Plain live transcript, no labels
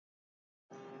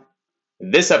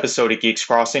This episode of Geeks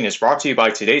Crossing is brought to you by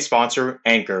today's sponsor,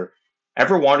 Anchor.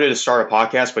 Ever wanted to start a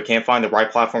podcast but can't find the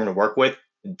right platform to work with?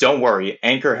 Don't worry,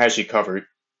 Anchor has you covered.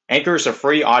 Anchor is a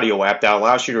free audio app that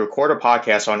allows you to record a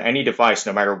podcast on any device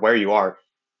no matter where you are.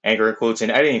 Anchor includes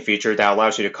an editing feature that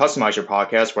allows you to customize your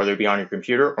podcast, whether it be on your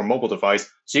computer or mobile device,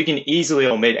 so you can easily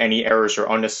omit any errors or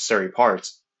unnecessary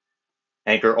parts.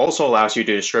 Anchor also allows you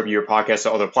to distribute your podcast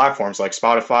to other platforms like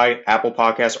Spotify, Apple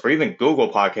Podcasts, or even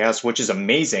Google Podcasts, which is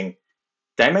amazing.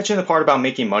 Did I mention the part about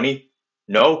making money?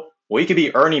 No? Well, you could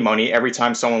be earning money every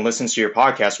time someone listens to your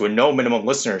podcast with no minimum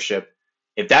listenership.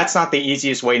 If that's not the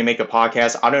easiest way to make a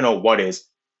podcast, I don't know what is.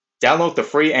 Download the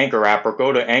free Anchor app or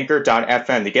go to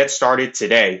anchor.fm to get started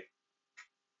today.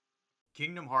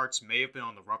 Kingdom Hearts may have been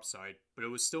on the rough side, but it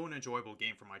was still an enjoyable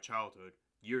game from my childhood.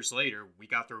 Years later, we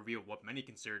got to reveal what many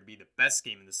consider to be the best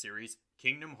game in the series,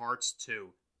 Kingdom Hearts 2.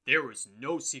 There was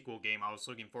no sequel game I was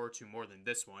looking forward to more than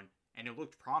this one, and it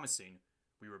looked promising.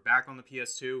 We were back on the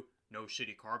PS2, no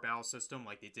shitty car battle system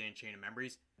like they did in Chain of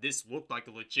Memories. This looked like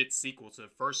a legit sequel to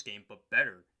the first game, but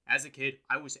better. As a kid,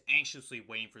 I was anxiously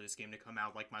waiting for this game to come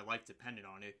out like my life depended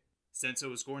on it. Since it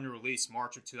was going to release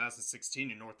March of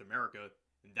 2016 in North America,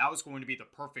 that was going to be the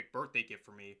perfect birthday gift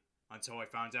for me, until I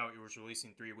found out it was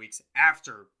releasing 3 weeks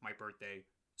after my birthday.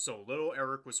 So little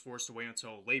Eric was forced to wait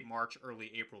until late March,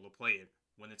 early April to play it.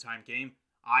 When the time came,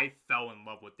 I fell in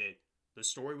love with it. The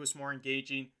story was more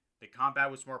engaging, the combat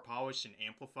was more polished and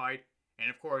amplified, and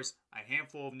of course, a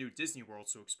handful of new Disney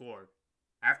worlds to explore.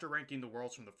 After ranking the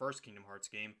worlds from the first Kingdom Hearts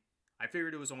game, I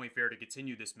figured it was only fair to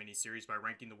continue this mini-series by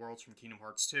ranking the worlds from Kingdom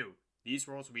Hearts 2. These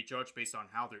worlds will be judged based on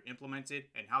how they're implemented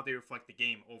and how they reflect the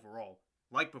game overall.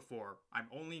 Like before, I'm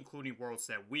only including worlds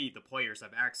that we, the players,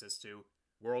 have access to.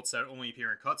 Worlds that only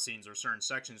appear in cutscenes or certain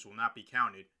sections will not be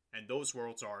counted, and those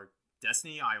worlds are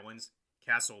Destiny Islands,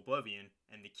 Castle Oblivion,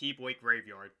 and the Keep Lake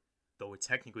Graveyard, though it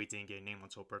technically didn't get a name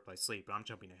until Birth by Sleep, but I'm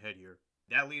jumping ahead here.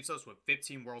 That leaves us with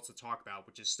 15 worlds to talk about,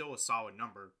 which is still a solid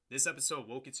number. This episode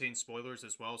will contain spoilers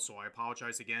as well, so I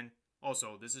apologize again.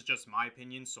 Also, this is just my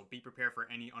opinion, so be prepared for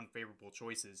any unfavorable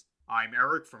choices. I'm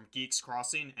Eric from Geeks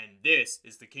Crossing, and this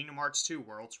is the Kingdom Hearts 2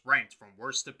 worlds ranked from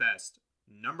worst to best.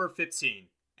 Number 15,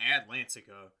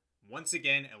 Atlantica. Once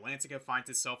again, Atlantica finds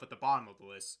itself at the bottom of the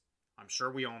list. I'm sure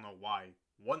we all know why.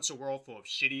 Once a world full of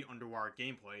shitty underwater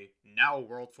gameplay, now a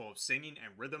world full of singing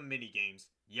and rhythm minigames.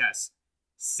 Yes,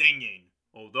 singing.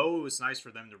 Although it was nice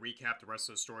for them to recap the rest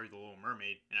of the story of The Little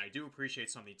Mermaid, and I do appreciate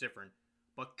something different,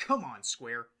 but come on,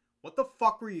 Square. What the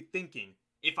fuck were you thinking?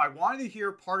 If I wanted to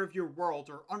hear part of your world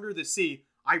or Under the Sea,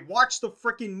 I watched the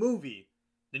frickin' movie.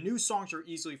 The new songs are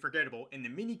easily forgettable, and the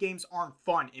minigames aren't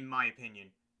fun, in my opinion.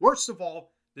 Worst of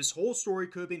all, this whole story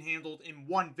could have been handled in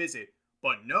one visit.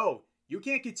 But no, you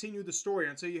can't continue the story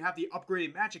until you have the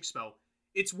upgraded magic spell.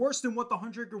 It's worse than what the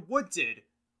Hundred Wood did.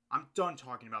 I'm done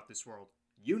talking about this world.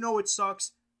 You know it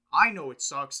sucks. I know it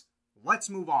sucks. Let's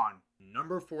move on.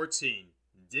 Number 14,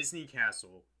 Disney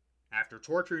Castle. After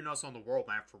torturing us on the world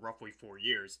map for roughly 4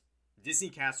 years, Disney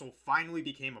Castle finally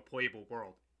became a playable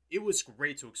world. It was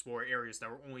great to explore areas that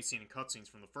were only seen in cutscenes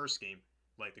from the first game,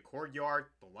 like the courtyard,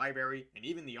 the library, and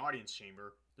even the audience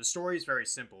chamber. The story is very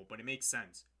simple, but it makes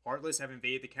sense. Heartless have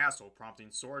invaded the castle,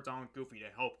 prompting Sora, Donald, and Goofy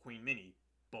to help Queen Minnie.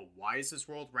 But why is this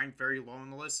world ranked very low on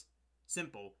the list?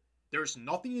 Simple. There's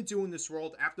nothing to do in this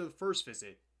world after the first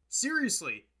visit.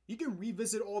 Seriously, you can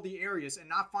revisit all the areas and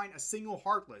not find a single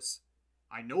Heartless.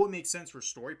 I know it makes sense for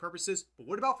story purposes, but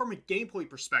what about from a gameplay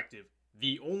perspective?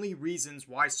 The only reasons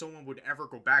why someone would ever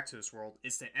go back to this world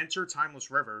is to enter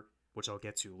Timeless River, which I'll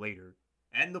get to later,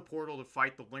 and the portal to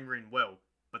fight the Lingering Will,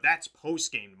 but that's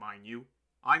post-game, mind you.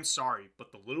 I'm sorry,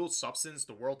 but the little substance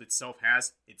the world itself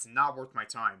has, it's not worth my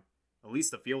time. At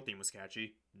least the field theme was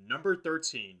catchy. Number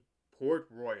 13, Port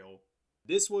Royal.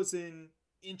 This was an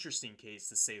interesting case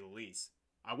to say the least.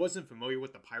 I wasn't familiar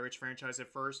with the Pirates franchise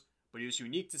at first, but it was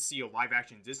unique to see a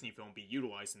live-action Disney film be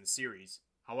utilized in the series.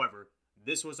 However,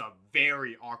 this was a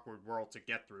very awkward world to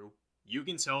get through. You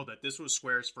can tell that this was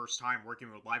Square's first time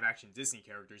working with live-action Disney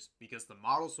characters because the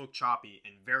models look choppy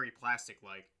and very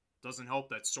plastic-like. Doesn't help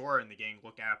that Sora and the gang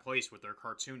look out of place with their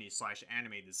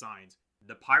cartoony/anime designs.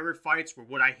 The pirate fights were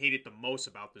what I hated the most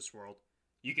about this world.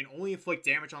 You can only inflict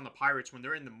damage on the pirates when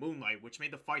they're in the moonlight, which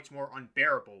made the fights more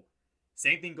unbearable.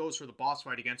 Same thing goes for the boss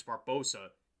fight against Barbossa.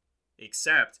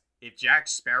 Except, if Jack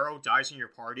Sparrow dies in your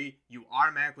party, you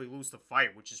automatically lose the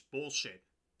fight, which is bullshit.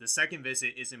 The second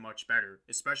visit isn't much better,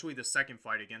 especially the second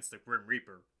fight against the Grim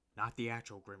Reaper. Not the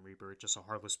actual Grim Reaper, just a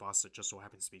heartless boss that just so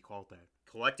happens to be called that.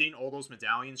 Collecting all those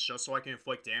medallions just so I can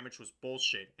inflict damage was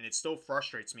bullshit, and it still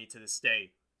frustrates me to this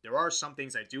day. There are some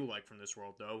things I do like from this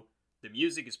world though. The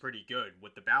music is pretty good,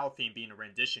 with the battle theme being a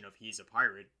rendition of He's a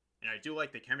Pirate. and I do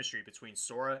like the chemistry between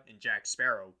Sora and Jack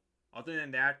Sparrow. Other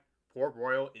than that, Port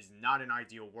Royal is not an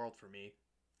ideal world for me.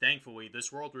 Thankfully,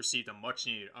 this world received a much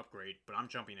needed upgrade, but I'm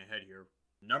jumping ahead here.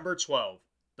 Number 12,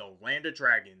 The Land of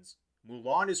Dragons.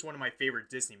 Mulan is one of my favorite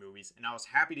Disney movies, and I was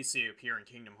happy to see it appear in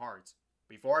Kingdom Hearts.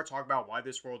 Before I talk about why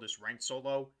this world is ranked so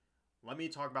low, let me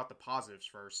talk about the positives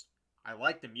first. I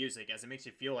like the music as it makes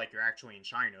you feel like you're actually in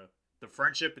China. The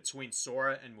friendship between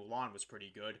Sora and Mulan was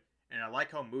pretty good, and I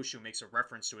like how Mushu makes a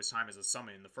reference to his time as a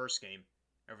summon in the first game.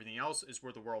 Everything else is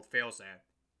where the world fails at.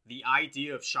 The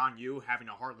idea of Shan Yu having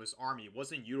a Heartless army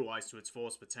wasn't utilized to its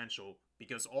fullest potential,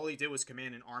 because all he did was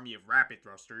command an army of rapid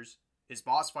thrusters. His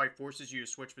boss fight forces you to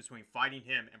switch between fighting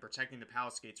him and protecting the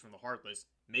palace gates from the Heartless,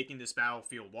 making this battle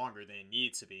feel longer than it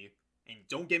needed to be. And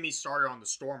don't get me started on the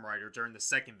Storm Rider during the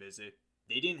second visit.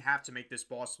 They didn't have to make this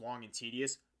boss long and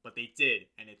tedious, but they did,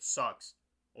 and it sucks.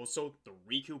 Also, the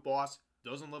Riku boss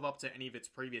doesn't live up to any of its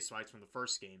previous fights from the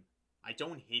first game. I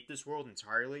don't hate this world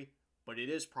entirely, but it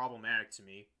is problematic to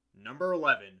me. Number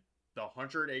 11, The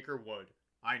 100-Acre Wood.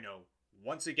 I know,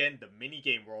 once again the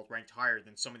minigame world ranked higher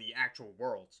than some of the actual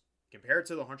worlds. Compared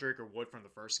to the 100-Acre Wood from the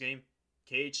first game,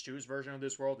 KH2's version of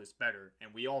this world is better,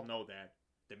 and we all know that.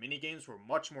 The minigames were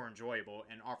much more enjoyable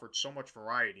and offered so much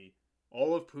variety.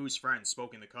 All of Pooh's friends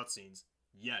spoke in the cutscenes.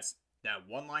 Yes, that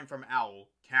one line from Owl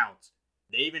counts.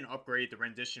 They even upgraded the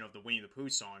rendition of the Winnie the Pooh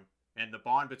song, and the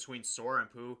bond between Sora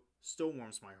and Pooh still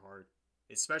warms my heart,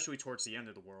 especially towards the end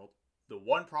of the world. The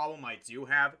one problem I do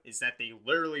have is that they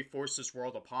literally forced this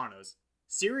world upon us.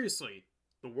 Seriously,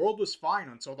 the world was fine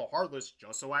until the Heartless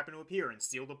just so happened to appear and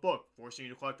steal the book, forcing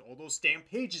you to collect all those damn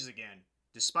pages again.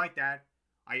 Despite that,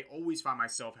 I always find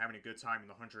myself having a good time in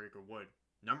the 100-Acre Wood.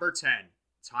 Number 10,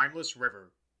 Timeless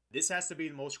River. This has to be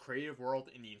the most creative world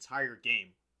in the entire game.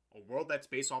 A world that's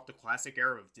based off the classic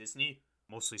era of Disney,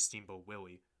 mostly Steamboat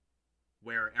Willie,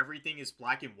 where everything is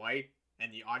black and white,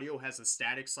 and the audio has a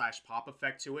static/pop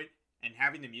effect to it, and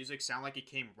having the music sound like it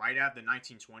came right out of the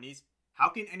 1920s. How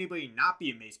can anybody not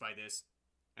be amazed by this?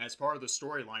 As part of the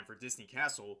storyline for Disney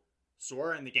Castle,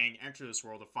 Sora and the gang enter this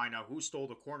world to find out who stole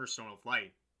the Cornerstone of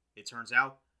Light. It turns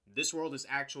out, this world is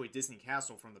actually Disney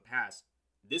Castle from the past.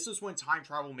 This is when time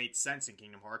travel made sense in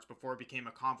Kingdom Hearts before it became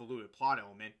a convoluted plot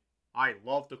element. I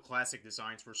love the classic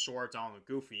designs for Sora, Donald, and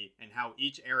Goofy, and how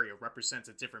each area represents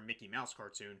a different Mickey Mouse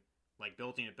cartoon, like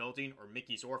Building a Building or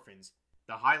Mickey's Orphans.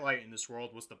 The highlight in this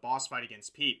world was the boss fight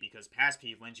against Pete because past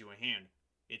Pete lends you a hand.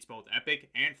 It's both epic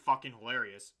and fucking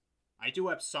hilarious. I do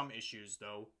have some issues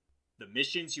though. The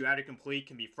missions you had to complete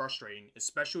can be frustrating,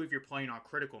 especially if you're playing on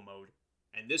critical mode,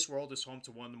 and this world is home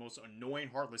to one of the most annoying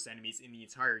Heartless enemies in the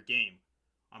entire game.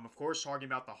 I'm of course talking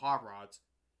about the Hot Rods.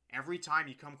 Every time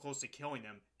you come close to killing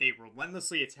them, they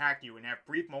relentlessly attack you and have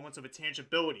brief moments of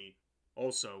intangibility.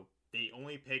 Also, they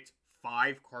only picked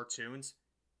 5 cartoons.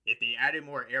 If they added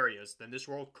more areas, then this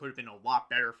world could have been a lot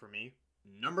better for me.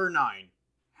 Number 9,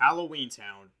 Halloween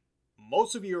Town.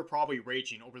 Most of you are probably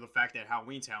raging over the fact that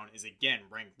Halloween Town is again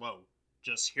ranked low.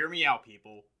 Just hear me out,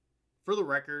 people. For the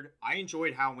record, I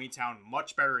enjoyed Halloween Town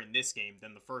much better in this game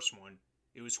than the first one.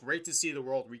 It was great to see the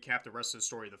world recap the rest of the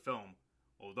story of the film,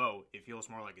 although it feels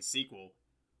more like a sequel.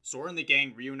 Sora and the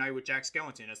gang reunite with Jack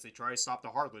Skellington as they try to stop the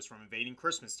Heartless from invading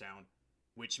Christmas Town,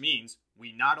 which means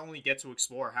we not only get to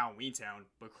explore Halloween Town,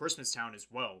 but Christmas Town as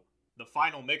well. The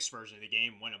final mixed version of the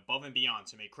game went above and beyond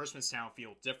to make Christmas Town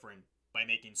feel different, by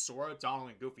making Sora, Donald,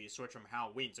 and Goofy switch from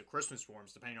Halloween to Christmas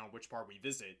forms depending on which part we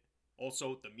visit.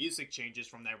 Also, the music changes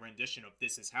from that rendition of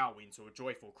This Is Halloween to a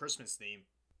joyful Christmas theme.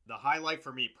 The highlight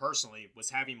for me personally was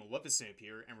having Maleficent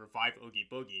appear and revive Oogie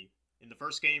Boogie. In the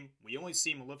first game, we only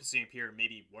see Maleficent appear in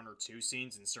maybe 1 or 2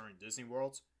 scenes in certain Disney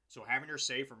worlds, so having her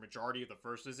stay for majority of the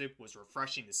first visit was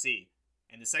refreshing to see,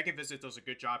 and the second visit does a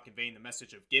good job conveying the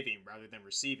message of giving rather than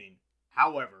receiving.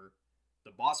 However,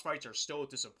 the boss fights are still a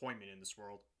disappointment in this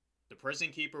world. The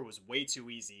Prison Keeper was way too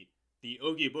easy. The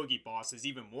Oogie Boogie boss is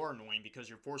even more annoying because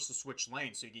you're forced to switch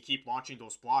lanes so you can keep launching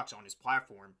those blocks on his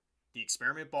platform. The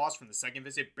Experiment boss from the second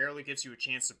visit barely gives you a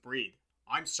chance to breathe.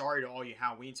 I'm sorry to all you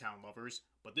Halloween Town lovers,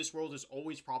 but this world is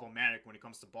always problematic when it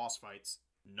comes to boss fights.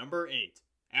 Number 8,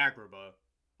 Agrabah.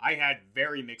 I had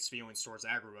very mixed feelings towards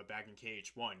Agrabah back in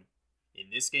KH1. In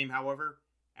this game, however,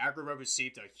 Agrabah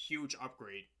received a huge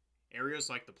upgrade. Areas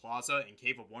like the Plaza and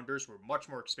Cave of Wonders were much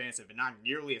more expansive and not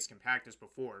nearly as compact as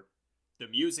before. The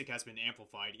music has been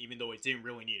amplified even though it didn't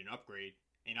really need an upgrade,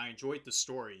 and I enjoyed the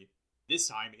story. This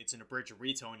time, it's an abridged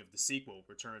retelling of the sequel,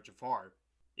 Return of Jafar.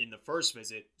 In the first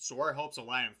visit, Sora helps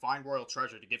Aladdin find royal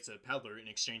treasure to give to the peddler in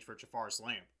exchange for Jafar's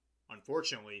lamp.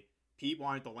 Unfortunately, Pete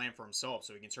wanted the lamp for himself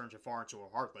so he can turn Jafar into a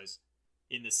Heartless.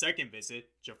 In the second visit,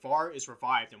 Jafar is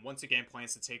revived and once again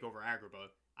plans to take over Agrabah.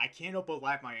 I can't help but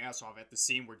laugh my ass off at the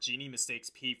scene where Genie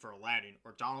mistakes Pete for Aladdin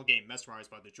or Donald getting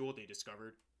mesmerized by the jewel they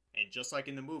discovered, and just like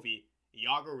in the movie,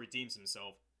 Iago redeems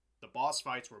himself. The boss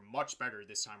fights were much better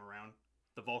this time around.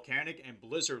 The Volcanic and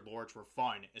Blizzard Lords were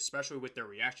fun, especially with their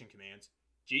reaction commands.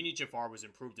 Genie Jafar was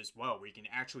improved as well, where you can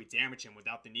actually damage him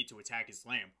without the need to attack his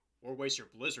lamp, or waste your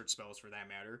Blizzard spells for that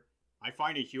matter. I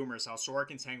find it humorous how Sora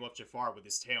can tangle up Jafar with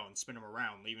his tail and spin him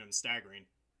around, leaving him staggering.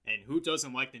 And who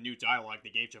doesn't like the new dialogue they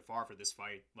gave Jafar for this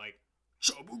fight? Like,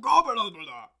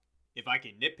 if I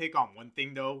can nitpick on one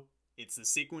thing though, it's the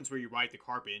sequence where you ride the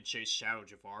carpet and chase Shadow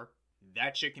Jafar.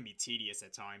 That shit can be tedious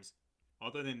at times.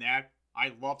 Other than that,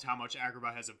 I loved how much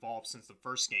Agrabah has evolved since the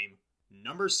first game.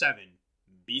 Number 7.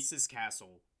 Beast's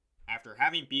Castle. After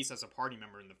having Beast as a party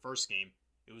member in the first game,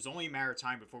 it was only a matter of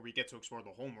time before we get to explore the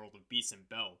homeworld of Beast and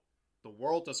Belle. The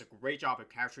world does a great job of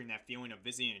capturing that feeling of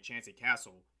visiting an enchanted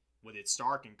castle, with its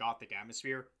dark and gothic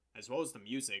atmosphere, as well as the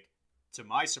music. To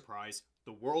my surprise,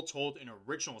 the world told an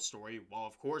original story while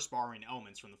of course borrowing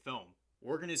elements from the film.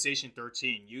 Organization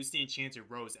 13 used the Enchanted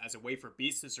Rose as a way for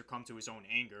Beast to succumb to his own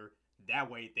anger.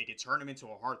 That way, they could turn him into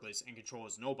a Heartless and control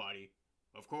his nobody.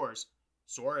 Of course,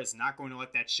 Sora is not going to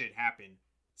let that shit happen.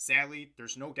 Sadly,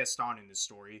 there's no Gaston in this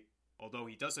story, although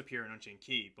he does appear in Unchained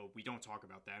Key, but we don't talk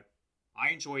about that.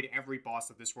 I enjoyed every boss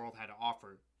that this world had to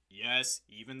offer. Yes,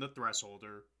 even the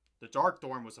Thresholder. The Dark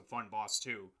Thorn was a fun boss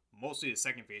too, mostly the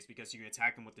second phase because you can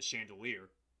attack him with the Chandelier.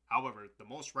 However, the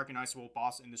most recognizable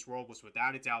boss in this world was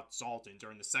without a doubt Zaldin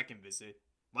during the second visit.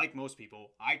 Like most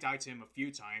people, I died to him a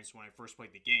few times when I first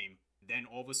played the game. Then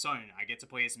all of a sudden, I get to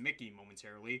play as Mickey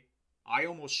momentarily. I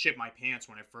almost shit my pants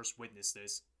when I first witnessed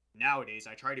this. Nowadays,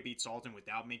 I try to beat Zaldin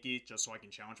without Mickey just so I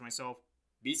can challenge myself.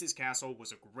 Beast's Castle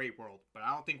was a great world, but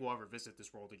I don't think we'll ever visit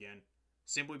this world again,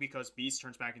 simply because Beast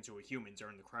turns back into a human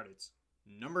during the credits.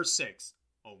 Number 6.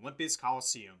 Olympus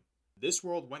Coliseum. This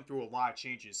world went through a lot of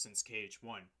changes since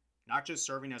KH1, not just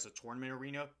serving as a tournament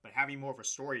arena, but having more of a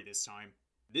story this time.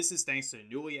 This is thanks to the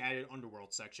newly added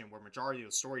Underworld section where majority of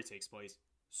the story takes place.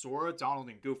 Sora, Donald,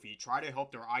 and Goofy try to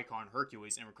help their icon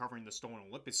Hercules in recovering the stolen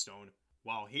Olympus Stone,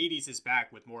 while Hades is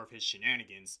back with more of his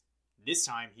shenanigans. This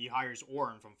time, he hires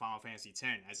Auron from Final Fantasy X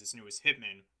as his newest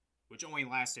hitman, which only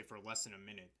lasted for less than a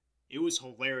minute. It was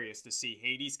hilarious to see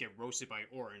Hades get roasted by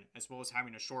Auron, as well as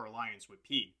having a short alliance with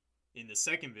Pete. In the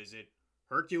second visit,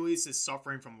 Hercules is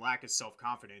suffering from lack of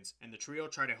self-confidence, and the trio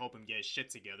try to help him get his shit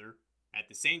together. At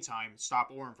the same time,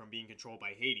 stop Auron from being controlled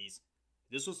by Hades.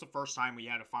 This was the first time we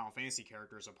had a Final Fantasy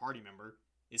character as a party member,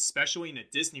 especially in a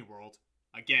Disney world.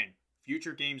 Again,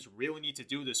 future games really need to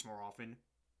do this more often.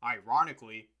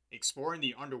 Ironically, exploring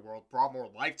the Underworld brought more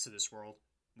life to this world.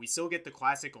 We still get the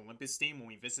classic Olympus theme when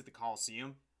we visit the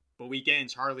Colosseum, but we get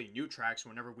entirely new tracks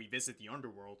whenever we visit the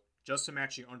Underworld, just to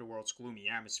match the Underworld's gloomy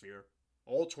atmosphere.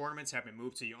 All tournaments have been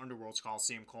moved to the Underworld's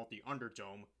Coliseum called the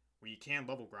Underdome, where you can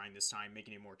level grind this time,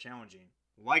 making it more challenging.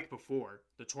 Like before,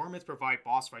 the tournaments provide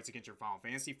boss fights against your Final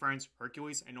Fantasy friends,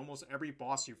 Hercules, and almost every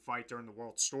boss you fight during the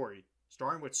world's story,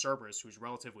 starting with Cerberus, who's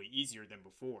relatively easier than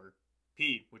before,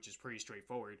 Pete, which is pretty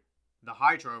straightforward, the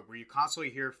Hydra, where you constantly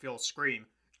hear Phil scream,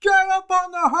 "Get up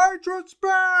on the Hydra's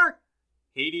back!"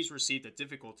 Hades received a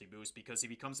difficulty boost because he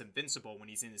becomes invincible when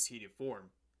he's in his heated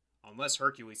form, unless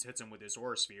Hercules hits him with his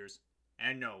Aura Spheres.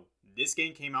 And no, this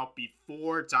game came out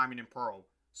before Diamond and Pearl,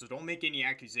 so don't make any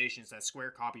accusations that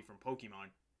Square copied from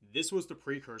Pokemon. This was the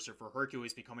precursor for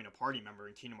Hercules becoming a party member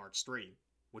in Kingdom Hearts 3,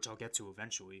 which I'll get to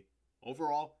eventually.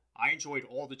 Overall, I enjoyed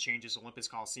all the changes Olympus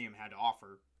Coliseum had to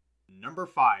offer. Number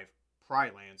 5.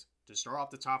 Pride Lands. To start off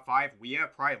the top 5, we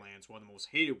have Pride Lands, one of the most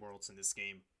hated worlds in this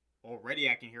game. Already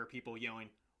I can hear people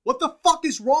yelling, "What the fuck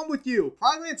is wrong with you?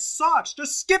 Pride Lands sucks!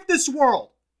 Just skip this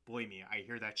world!" Believe me, I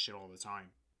hear that shit all the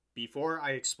time. Before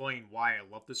I explain why I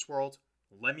love this world,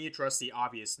 let me address the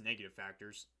obvious negative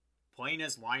factors. Playing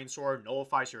as Lion Sora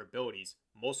nullifies your abilities,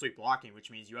 mostly blocking, which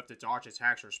means you have to dodge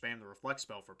attacks or spam the reflect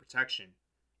spell for protection,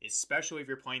 especially if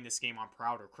you're playing this game on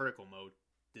Proud or Critical mode.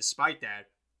 Despite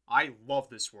that, I love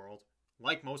this world.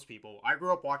 Like most people, I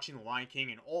grew up watching The Lion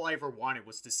King and all I ever wanted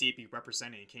was to see it be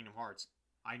represented in Kingdom Hearts.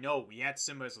 I know, we had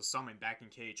Simba as a summon back in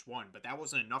KH1, but that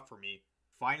wasn't enough for me.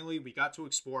 Finally, we got to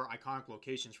explore iconic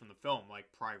locations from the film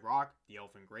like Pride Rock, the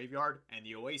Elephant Graveyard, and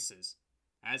the Oasis.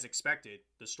 As expected,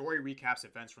 the story recaps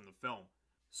events from the film.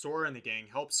 Sora and the gang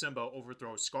help Simba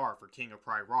overthrow Scar for King of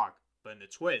Pride Rock, but in the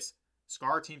twist,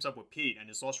 Scar teams up with Pete and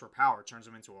his lust for power turns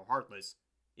him into a Heartless.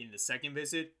 In the second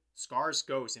visit, Scar's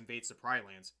ghost invades the Pride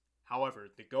Lands. However,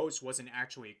 the ghost wasn't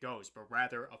actually a ghost, but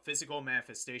rather a physical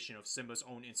manifestation of Simba's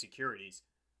own insecurities.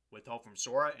 With help from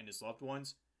Sora and his loved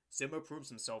ones, Simba proves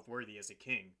himself worthy as a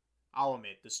king. I'll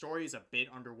admit, the story is a bit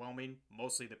underwhelming,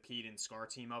 mostly the Pete and Scar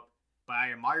team up, but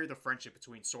I admire the friendship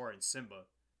between Sora and Simba.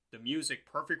 The music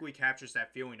perfectly captures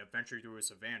that feeling of venturing through a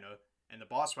savannah, and the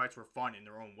boss fights were fun in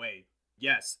their own way.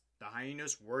 Yes, the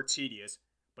hyenas were tedious,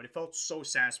 but it felt so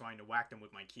satisfying to whack them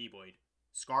with my Keyblade.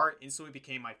 Scar instantly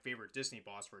became my favorite Disney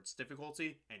boss for its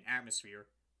difficulty and atmosphere,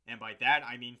 and by that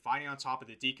I mean fighting on top of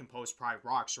the decomposed Pride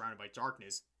Rock surrounded by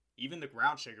darkness. Even the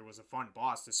Ground Shaker was a fun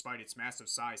boss despite its massive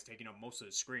size taking up most of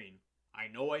the screen. I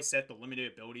know I said the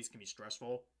limited abilities can be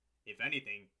stressful. If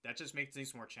anything, that just makes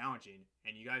things more challenging,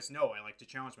 and you guys know I like to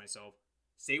challenge myself.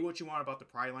 Say what you want about the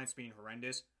Pride Lines being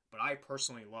horrendous, but I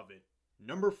personally love it.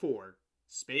 Number 4.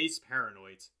 Space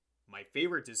Paranoids. My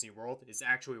favorite Disney World is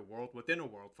actually a world within a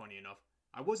world, funny enough.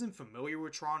 I wasn't familiar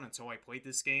with Tron until I played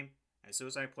this game. As soon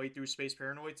as I played through Space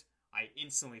Paranoids, I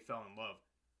instantly fell in love.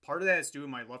 Part of that is due to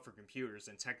my love for computers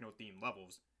and techno-themed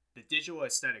levels. The digital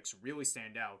aesthetics really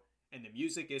stand out, and the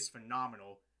music is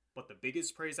phenomenal, but the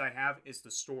biggest praise I have is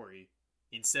the story.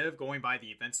 Instead of going by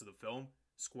the events of the film,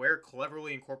 Square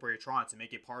cleverly incorporated Tron to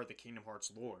make it part of the Kingdom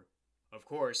Hearts lore. Of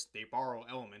course, they borrow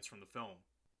elements from the film.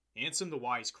 Ansem the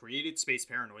Wise created Space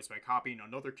Paranoids by copying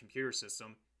another computer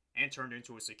system and turned it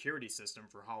into a security system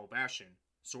for Hollow Bastion.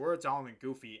 Sora, Donald, and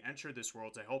Goofy entered this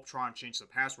world to help Tron change the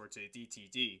password to the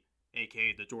DTD,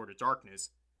 aka the Door to Darkness.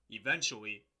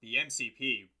 Eventually, the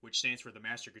MCP, which stands for the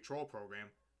Master Control Program,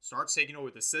 starts taking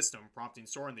over the system, prompting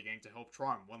Sora and the gang to help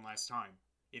Tron one last time.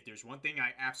 If there's one thing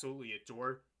I absolutely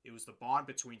adore, it was the bond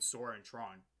between Sora and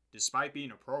Tron. Despite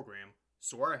being a program,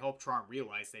 Sora helped Tron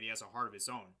realize that he has a heart of his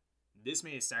own. This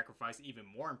made his sacrifice even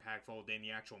more impactful than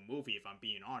the actual movie, if I'm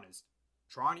being honest.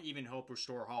 Tron even helped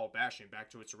restore Hollow Bastion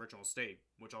back to its original state,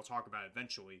 which I'll talk about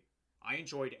eventually. I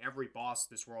enjoyed every boss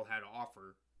this world had to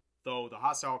offer, though the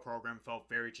hostile program felt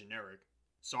very generic.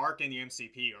 Sark and the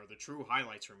MCP are the true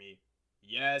highlights for me.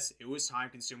 Yes, it was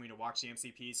time consuming to watch the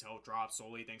MCP's health drop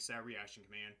solely thanks to that reaction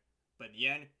command, but in the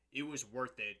end, it was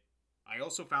worth it. I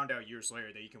also found out years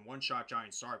later that you can one-shot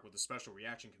Giant Sark with a special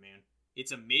reaction command.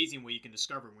 It's amazing what you can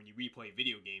discover when you replay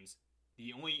video games.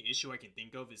 The only issue I can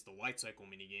think of is the light cycle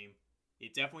minigame.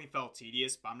 It definitely felt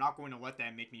tedious, but I'm not going to let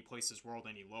that make me place this world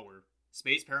any lower.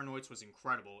 Space Paranoids was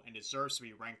incredible and deserves to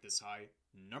be ranked this high.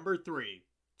 Number 3.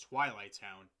 Twilight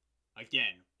Town.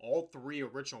 Again, all 3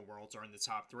 original worlds are in the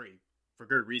top 3. For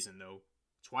good reason though.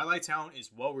 Twilight Town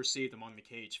is well received among the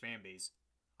KH fanbase.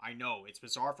 I know, it's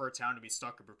bizarre for a town to be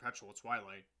stuck in perpetual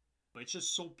twilight, but it's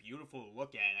just so beautiful to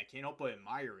look at and I can't help but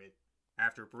admire it.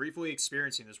 After briefly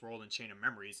experiencing this world in Chain of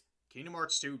Memories, Kingdom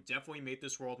Hearts 2 definitely made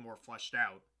this world more fleshed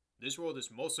out. This world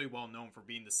is mostly well known for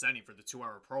being the setting for the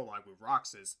 2-hour prologue with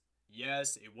Roxas.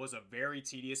 Yes, it was a very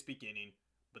tedious beginning,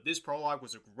 but this prologue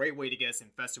was a great way to get us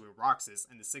infested with Roxas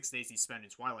and the 6 days he spent in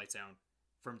Twilight Town.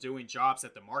 From doing jobs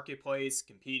at the marketplace,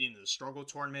 competing in the struggle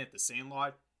tournament at the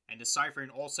Sandlot, and deciphering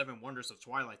all 7 wonders of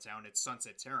Twilight Town at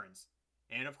Sunset Terrace.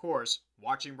 And of course,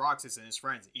 watching Roxas and his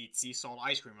friends eat sea salt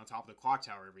ice cream on top of the clock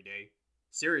tower every day.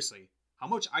 Seriously, how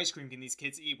much ice cream can these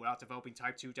kids eat without developing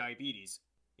type 2 diabetes?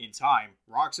 In time,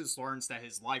 Roxas learns that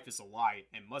his life is a lie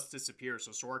and must disappear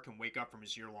so Sora can wake up from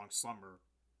his year-long slumber.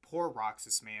 Poor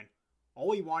Roxas, man.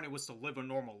 All he wanted was to live a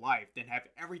normal life, then have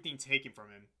everything taken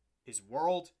from him. His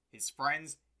world, his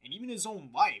friends, and even his own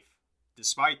life.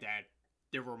 Despite that,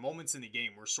 there were moments in the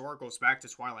game where Sora goes back to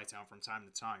Twilight Town from time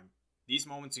to time. These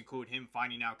moments include him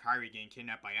finding out Kairi getting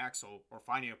kidnapped by Axel, or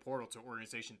finding a portal to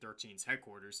Organization 13's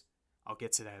headquarters. I'll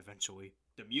get to that eventually.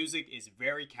 The music is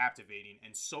very captivating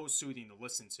and so soothing to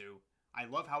listen to. I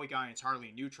love how we got an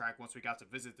entirely new track once we got to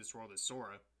visit this world as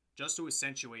Sora, just to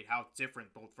accentuate how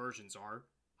different both versions are.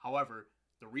 However,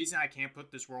 the reason I can't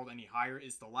put this world any higher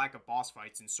is the lack of boss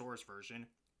fights in Sora's version.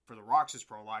 For the Roxas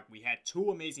prologue, we had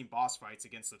 2 amazing boss fights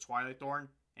against the Twilight Thorn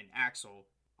and Axel.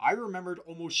 I remembered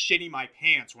almost shitting my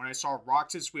pants when I saw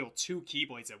Roxas wield 2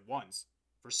 Keyblades at once.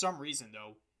 For some reason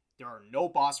though, there are no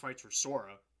boss fights for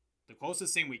Sora. The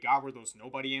closest thing we got were those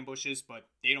nobody ambushes, but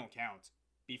they don't count.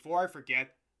 Before I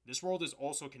forget, this world is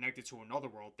also connected to another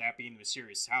world, that being the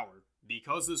Mysterious Tower.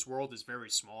 Because this world is very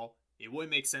small, it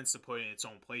wouldn't make sense to put it in its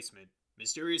own placement.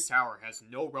 Mysterious Tower has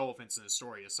no relevance in the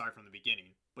story aside from the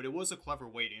beginning, but it was a clever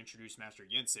way to introduce Master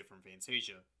Yensid from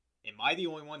Fantasia. Am I the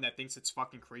only one that thinks it's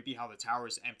fucking creepy how the tower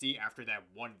is empty after that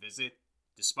one visit?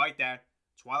 Despite that,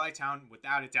 Twilight Town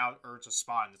without a doubt earns a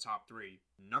spot in the top 3.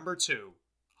 Number 2.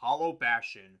 Hollow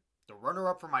Bastion. The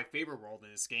runner-up for my favorite world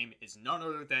in this game is none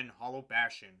other than Hollow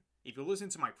Bastion. If you listen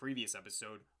to my previous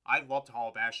episode, I loved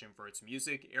Hollow Bastion for its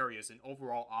music, areas, and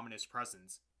overall ominous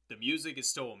presence. The music is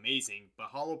still amazing, but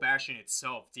Hollow Bastion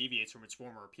itself deviates from its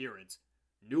former appearance.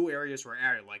 New areas were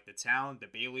added like the town, the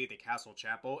Bailey, the Castle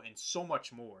Chapel, and so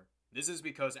much more. This is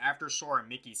because after Sora and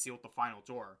Mickey sealed the final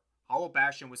door, Hollow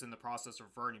Bastion was in the process of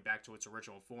reverting back to its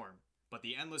original form. but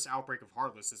the endless outbreak of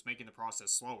Heartless is making the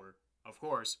process slower. Of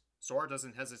course, Sora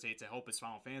doesn't hesitate to help his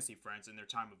Final Fantasy friends in their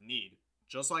time of need.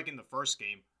 Just like in the first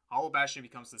game, Hollow Bastion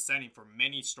becomes the setting for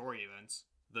many story events.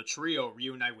 The trio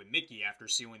reunite with Mickey after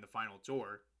sealing the final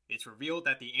door. It's revealed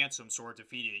that the Ansem Sora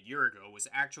defeated a year ago was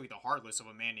actually the Heartless of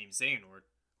a man named Xehanort,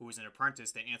 who was an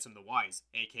apprentice to Ansem the Wise,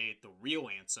 aka the real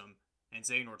Ansem, and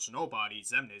Xehanort's nobody,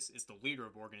 Xemnas, is the leader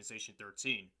of Organization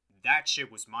 13. That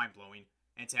shit was mind-blowing,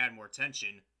 and to add more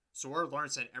tension, Sora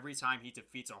learns that every time he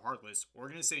defeats a Heartless,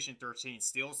 Organization 13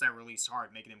 steals that released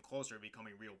heart, making him closer to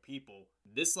becoming real people.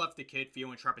 This left the kid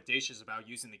feeling trepidatious about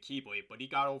using the Keyblade, but he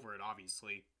got over it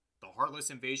obviously. The Heartless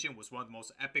invasion was one of the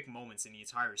most epic moments in the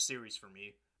entire series for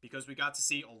me, because we got to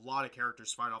see a lot of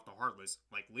characters fight off the Heartless,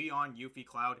 like Leon, Yuffie,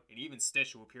 Cloud, and even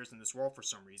Stitch, who appears in this world for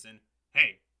some reason.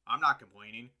 Hey, I'm not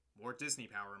complaining. More Disney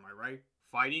power, am I right?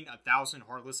 Fighting 1,000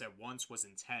 Heartless at once was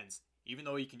intense, even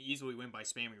though you can easily win by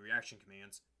spamming reaction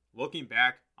commands. Looking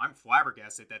back, I'm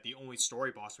flabbergasted that the only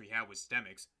story boss we had was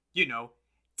Demyx. You know,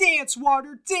 dance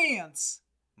water, dance!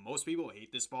 Most people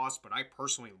hate this boss, but I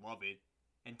personally love it.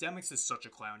 And Demyx is such a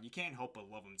clown, you can't help but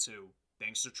love him too.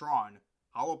 Thanks to Tron,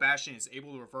 Hollow Bastion is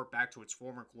able to revert back to its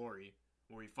former glory,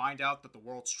 where we find out that the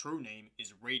world's true name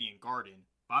is Radiant Garden.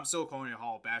 But I'm still calling it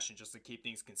Hollow Bastion just to keep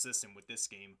things consistent with this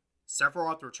game.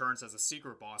 Sephiroth returns as a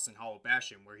secret boss in Hollow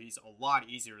Bastion, where he's a lot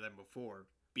easier than before.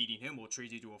 Beating him will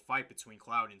treat you to a fight between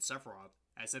Cloud and Sephiroth,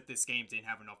 as if this game didn't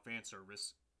have enough fan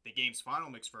service. The game's Final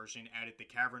Mix version added the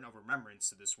Cavern of Remembrance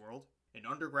to this world, an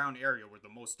underground area where the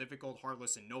most difficult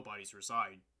Heartless and Nobodies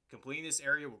reside. Completing this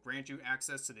area will grant you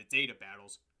access to the data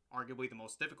battles, arguably the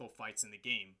most difficult fights in the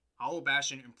game. Hollow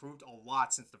Bastion improved a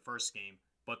lot since the first game,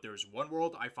 but there's one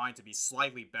world I find to be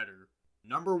slightly better.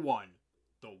 Number 1.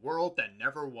 The World That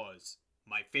Never Was.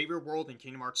 My favorite world in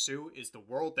Kingdom Hearts 2 is the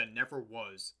World That Never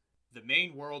Was. The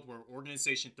main world where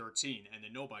Organization 13 and the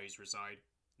Nobodies reside.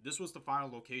 This was the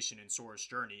final location in Sora's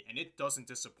journey, and it doesn't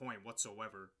disappoint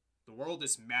whatsoever. The world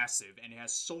is massive, and it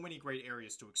has so many great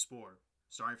areas to explore,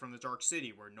 starting from the Dark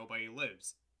City where nobody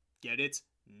lives. Get it?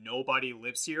 Nobody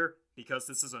lives here? Because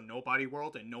this is a nobody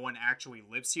world and no one actually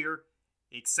lives here?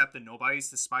 Except the Nobodies,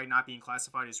 despite not being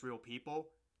classified as real people?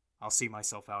 I'll see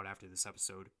myself out after this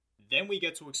episode. Then we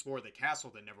get to explore the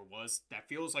castle that never was, that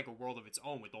feels like a world of its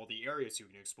own with all the areas you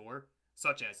can explore,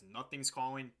 such as Nothing's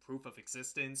Calling, Proof of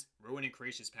Existence, Ruin and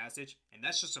Creation's Passage, and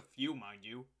that's just a few, mind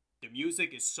you. The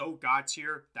music is so god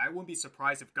tier that I wouldn't be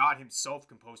surprised if God himself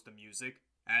composed the music.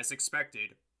 As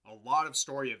expected, a lot of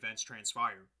story events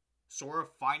transpire. Sora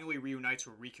finally reunites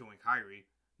with Riku and Kairi,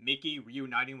 Mickey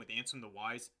reuniting with Ansem the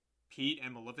Wise, Pete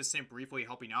and Maleficent briefly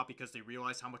helping out because they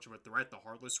realized how much of a threat the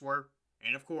Heartless were,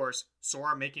 and of course,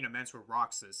 Sora making amends with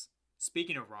Roxas.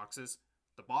 Speaking of Roxas,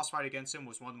 the boss fight against him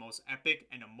was one of the most epic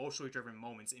and emotionally driven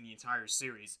moments in the entire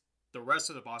series. The rest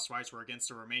of the boss fights were against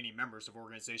the remaining members of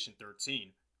Organization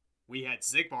 13. We had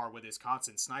Xigbar with his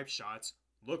constant snipe shots,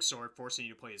 Luxord forcing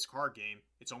you to play his card game,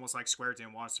 it's almost like Square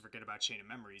didn't want us to forget about Chain of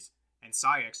Memories, and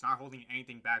Saïx not holding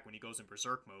anything back when he goes in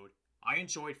Berserk mode. I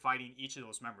enjoyed fighting each of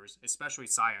those members, especially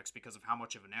Saïx because of how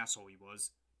much of an asshole he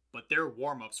was. But they're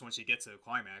warm-ups once you get to the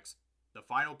climax. The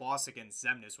final boss against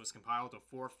Xemnas was compiled of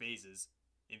 4 phases.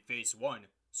 In Phase 1,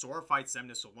 Sora fights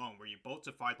Xemnas alone, where you both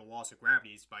defy the laws of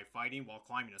gravities by fighting while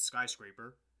climbing a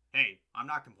skyscraper. Hey, I'm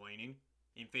not complaining.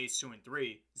 In Phase 2 and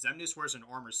 3, Xemnas wears an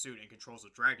armor suit and controls a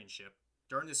dragon ship.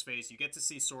 During this phase, you get to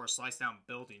see Sora slice down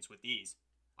buildings with ease.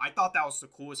 I thought that was the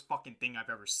coolest fucking thing I've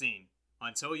ever seen.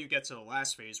 Until you get to the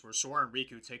last phase where Sora and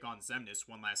Riku take on Xemnas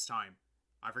one last time.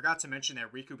 I forgot to mention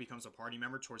that Riku becomes a party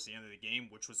member towards the end of the game,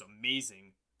 which was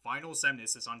amazing. Final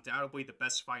Xemnas is undoubtedly the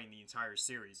best fight in the entire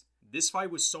series. This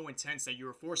fight was so intense that you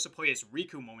were forced to play as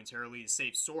Riku momentarily to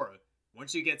save Sora.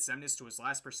 Once you get Xemnas to his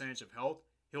last percentage of health,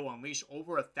 he'll unleash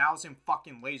over 1,000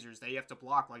 fucking lasers that you have to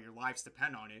block while your lives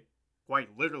depend on it.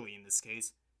 Quite literally in this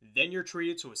case. Then you're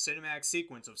treated to a cinematic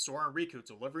sequence of Sora and Riku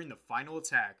delivering the final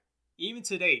attack. Even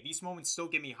today, these moments still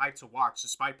get me hyped to watch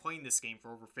despite playing this game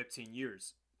for over 15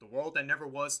 years. The World That Never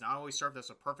Was not only served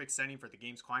as a perfect setting for the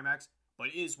game's climax, but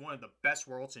it is one of the best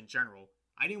worlds in general.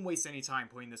 I didn't waste any time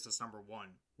putting this as number 1.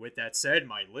 With that said,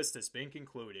 my list has been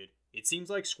concluded. It seems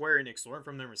like Square Enix learned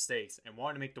from their mistakes and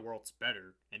wanted to make the worlds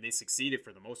better, and they succeeded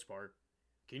for the most part.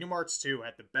 Kingdom Hearts 2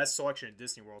 had the best selection in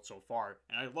Disney World so far,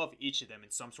 and I love each of them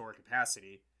in some sort of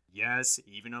capacity. Yes,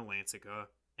 even Atlantica.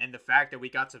 And the fact that we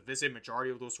got to visit majority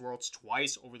of those worlds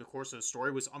twice over the course of the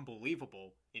story was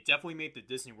unbelievable. It definitely made the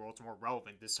Disney worlds more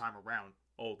relevant this time around,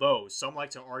 although some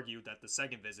like to argue that the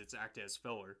second visits acted as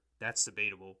filler. That's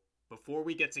debatable. Before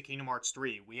we get to Kingdom Hearts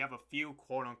 3, we have a few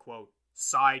quote-unquote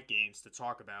side games to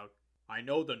talk about. I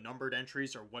know the numbered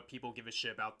entries are what people give a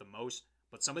shit about the most,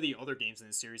 but some of the other games in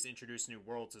the series introduced new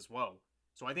worlds as well,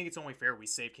 so I think it's only fair we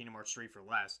save Kingdom Hearts 3 for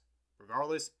last.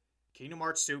 Regardless, Kingdom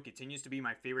Hearts 2 continues to be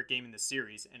my favorite game in the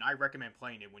series, and I recommend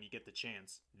playing it when you get the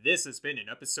chance. This has been an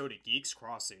episode of Geeks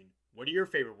Crossing. What are your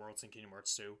favorite worlds in Kingdom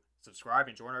Hearts 2? Subscribe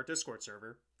and join our Discord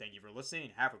server. Thank you for listening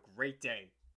and have a great day.